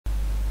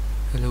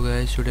Hello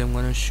guys, today I'm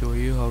gonna show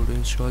you how to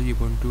install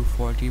Ubuntu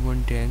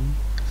 14.10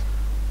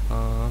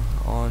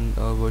 on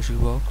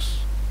VirtualBox.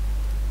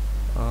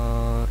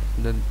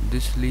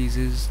 This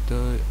releases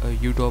the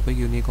Utopic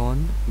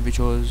Unicorn, which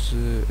was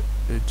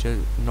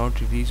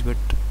not released, but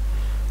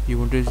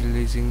Ubuntu is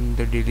releasing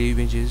the daily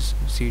images,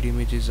 seed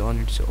images on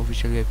its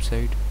official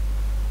website.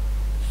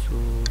 So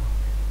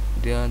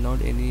there are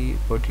not any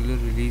particular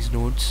release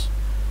notes,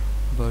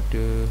 but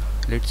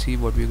let's see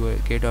what we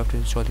get after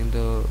installing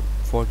the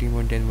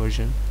 14.10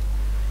 version.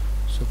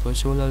 So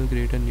first of all, I will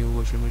create a new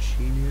virtual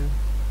machine here.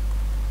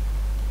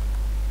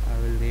 I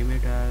will name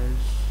it as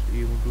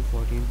Ubuntu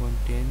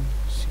 14.10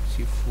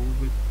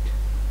 64-bit.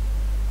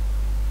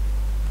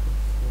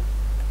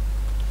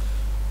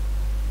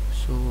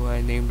 So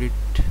I named it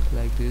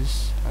like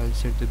this. I'll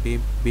set the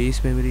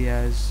base memory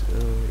as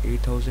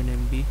 8000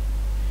 MB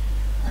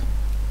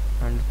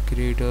and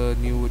create a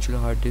new virtual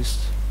hard disk.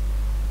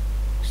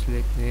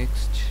 Select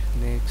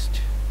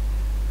next.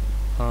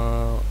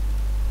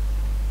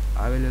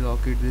 I will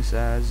allocate this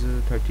as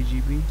 30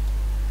 GB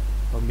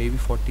or maybe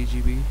 40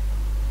 GB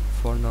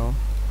for now.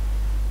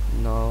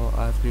 Now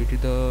I have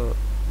created the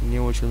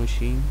new virtual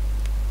machine.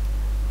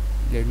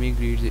 Let me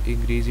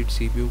increase its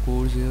CPU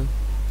cores here.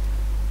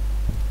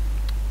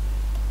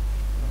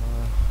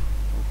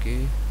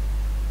 Okay,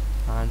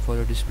 and for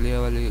the display I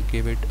will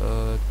give it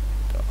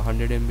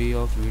 100 MB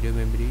of video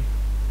memory.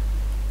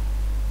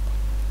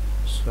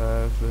 So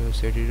I have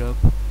set it up,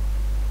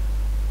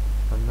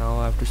 and now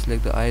I have to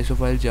select the ISO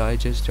file I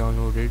just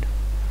downloaded.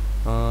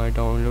 I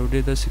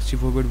downloaded the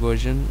 64-bit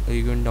version.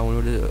 You can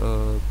download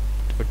a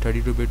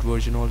 32-bit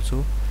version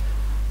also.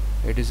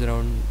 It is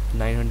around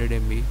 900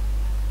 MB,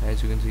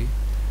 as you can see.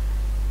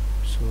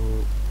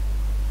 So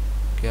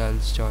okay, I'll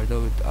start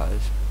the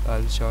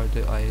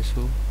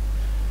ISO.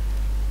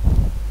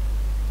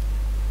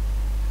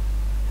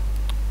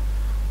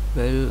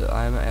 Well,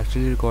 I am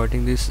actually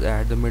recording this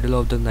at the middle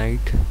of the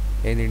night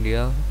in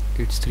India.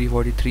 It's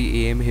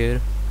 3:43 AM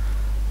here,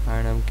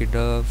 and I'm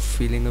kinda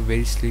feeling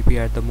very sleepy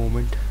at the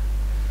moment,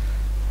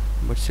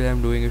 but still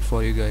I'm doing it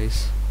for you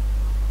guys.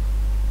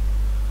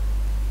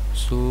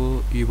 So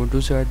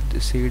Ubuntu said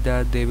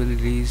that they will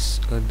release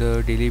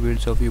the daily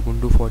builds of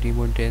Ubuntu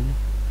 14.10.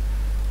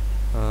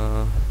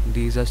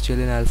 These are still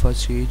in alpha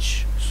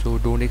stage, so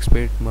don't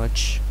expect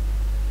much.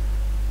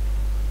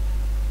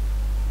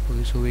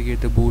 Okay, so we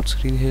get the boot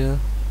screen here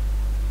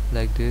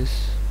like this,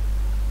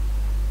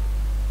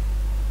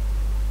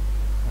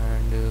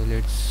 and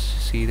let's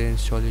see the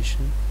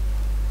installation.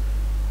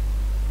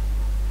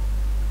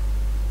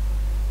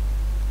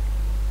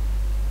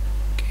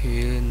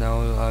 Okay, now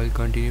I will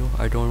continue.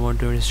 I don't want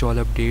to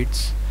install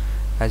updates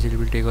as it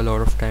will take a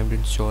lot of time to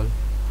install.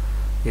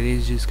 It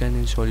is just can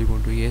install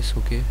Ubuntu. Yes,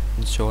 okay,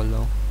 install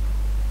now.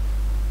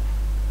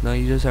 Now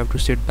you just have to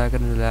sit back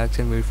and relax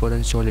and wait for the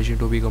installation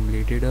to be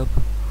completed up,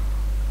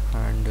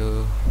 and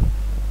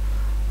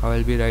I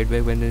will be right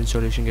back when the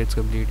installation gets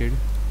completed.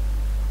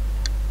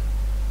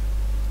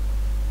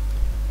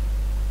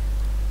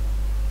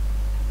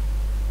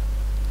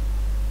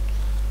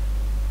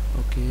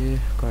 Okay,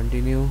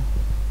 continue.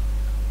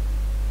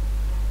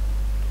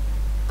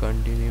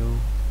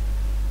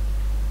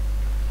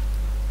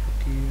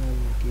 Okay, I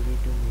will give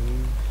it a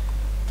name.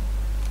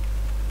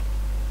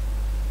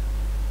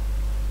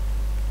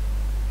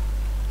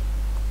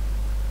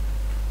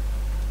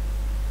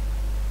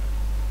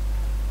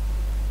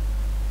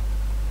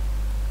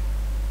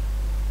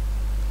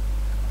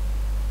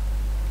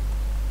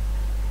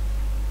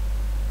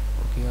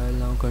 Okay, I'll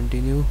now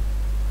continue.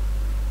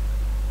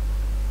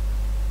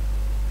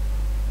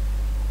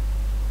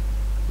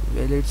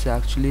 Well, it's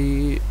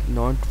actually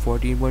not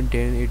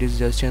 14.10, it is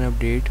just an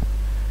update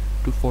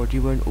to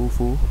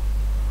 40.04,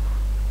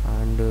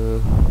 and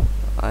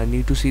I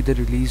need to see the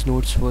release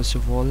notes first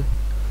of all.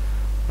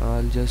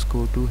 I'll just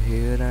go to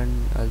here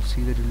and I'll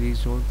see the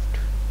release note.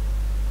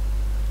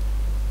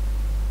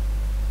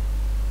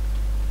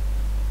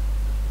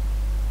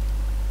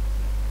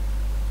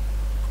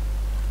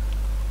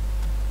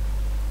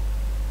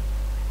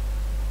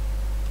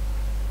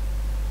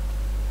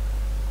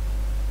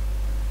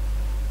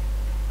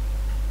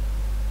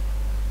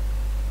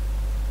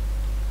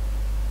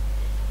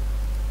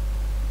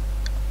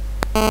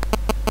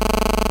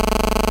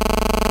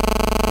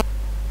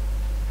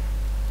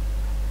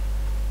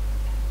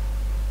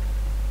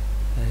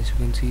 As you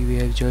can see, we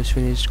have just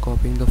finished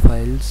copying the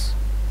files,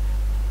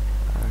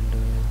 and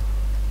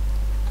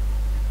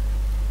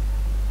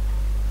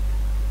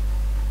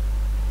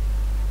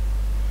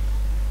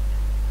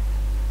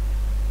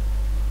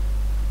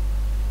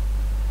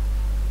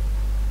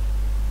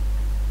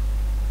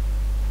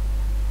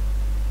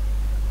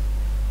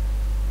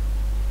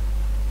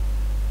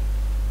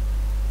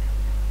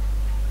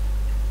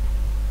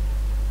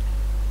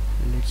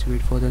let's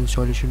wait for the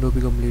installation to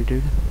be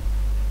completed.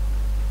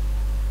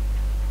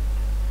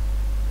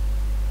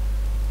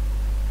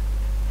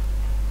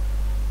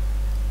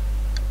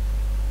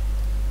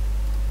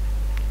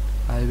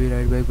 I'll be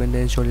right back when the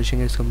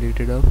installation is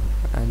completed up,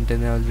 and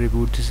then I'll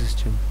reboot the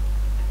system.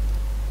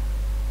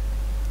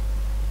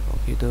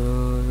 Okay,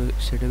 the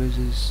setup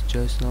is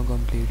just now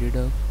completed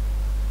up,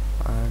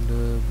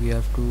 and we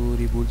have to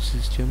reboot the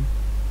system.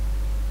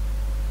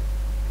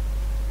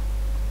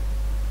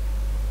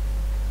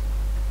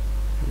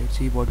 Let's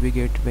see what we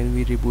get when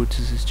we reboot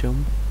the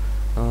system.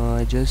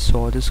 I just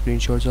saw the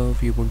screenshots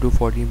of Ubuntu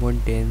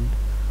 14.10,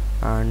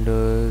 and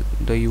the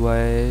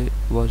UI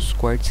was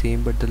quite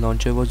same, but the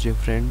launcher was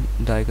different,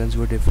 the icons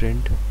were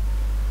different,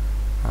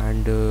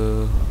 and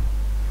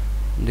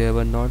there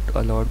were not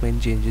a lot many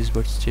changes,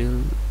 but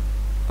still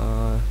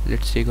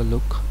let's take a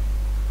look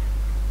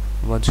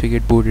once we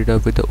get booted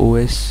up with the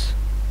OS.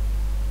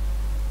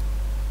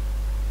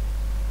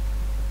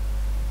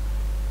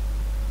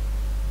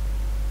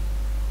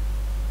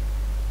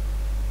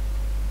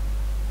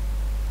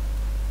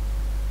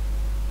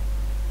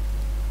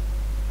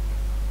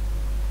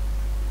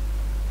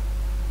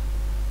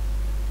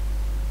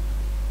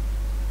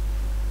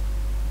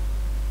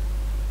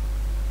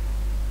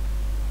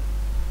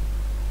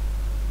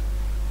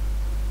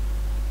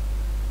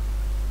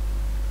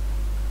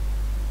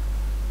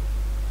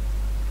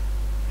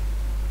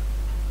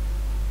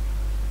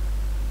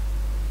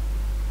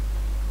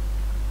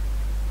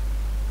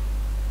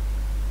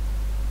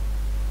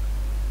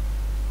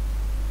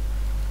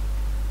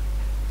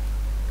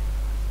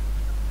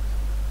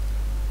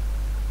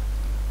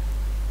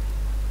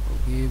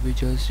 Okay, we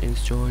just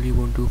installed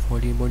Ubuntu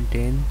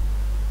 14.10,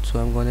 so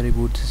I'm gonna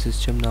reboot the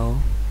system now.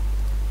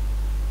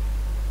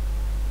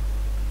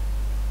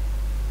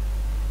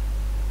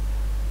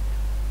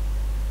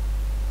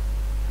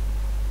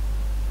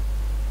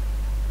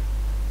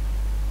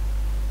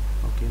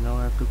 Okay, now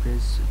I have to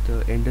press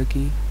the enter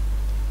key.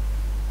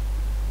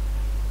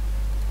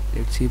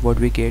 Let's see what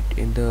we get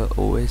in the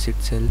OS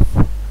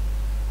itself.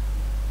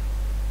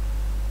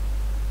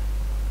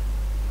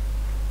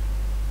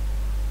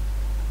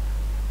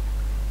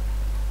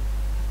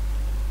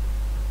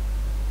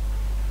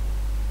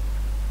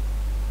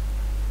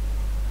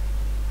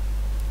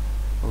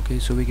 Okay,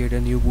 so we get a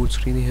new boot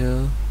screen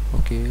here.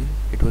 Okay,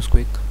 it was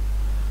quick.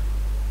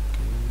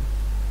 Okay.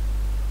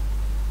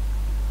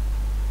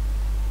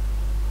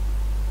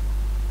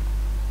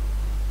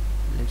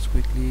 Let's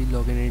quickly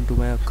log in into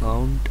my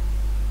account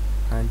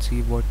and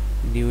see what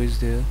new is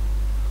there.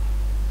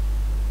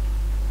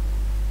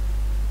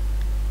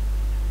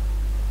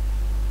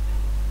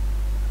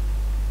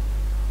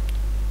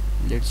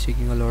 It's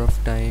taking a lot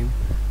of time.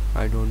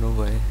 I don't know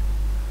why.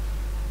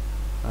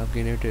 I've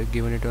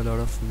given it a lot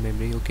of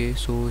memory. Okay,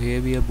 so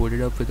here we are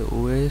booted up with the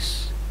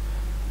OS,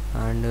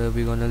 and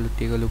we're gonna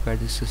take a look at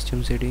the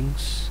system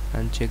settings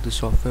and check the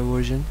software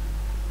version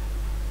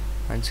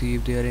and see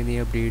if there are any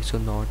updates or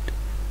not.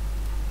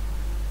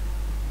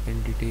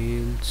 In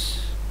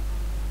details.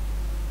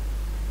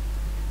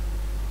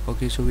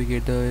 Okay, so we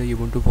get the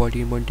Ubuntu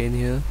 14.10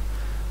 here.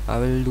 I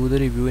will do the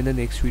review in the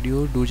next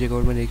video. Do check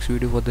out my next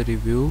video for the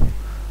review,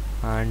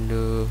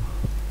 and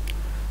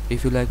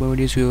if you like my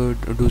videos, you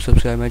do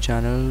subscribe my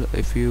channel.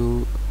 If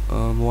you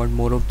want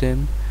more of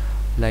them,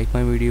 like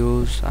my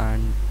videos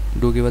and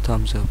do give a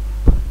thumbs up.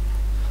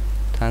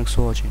 Thanks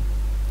for watching.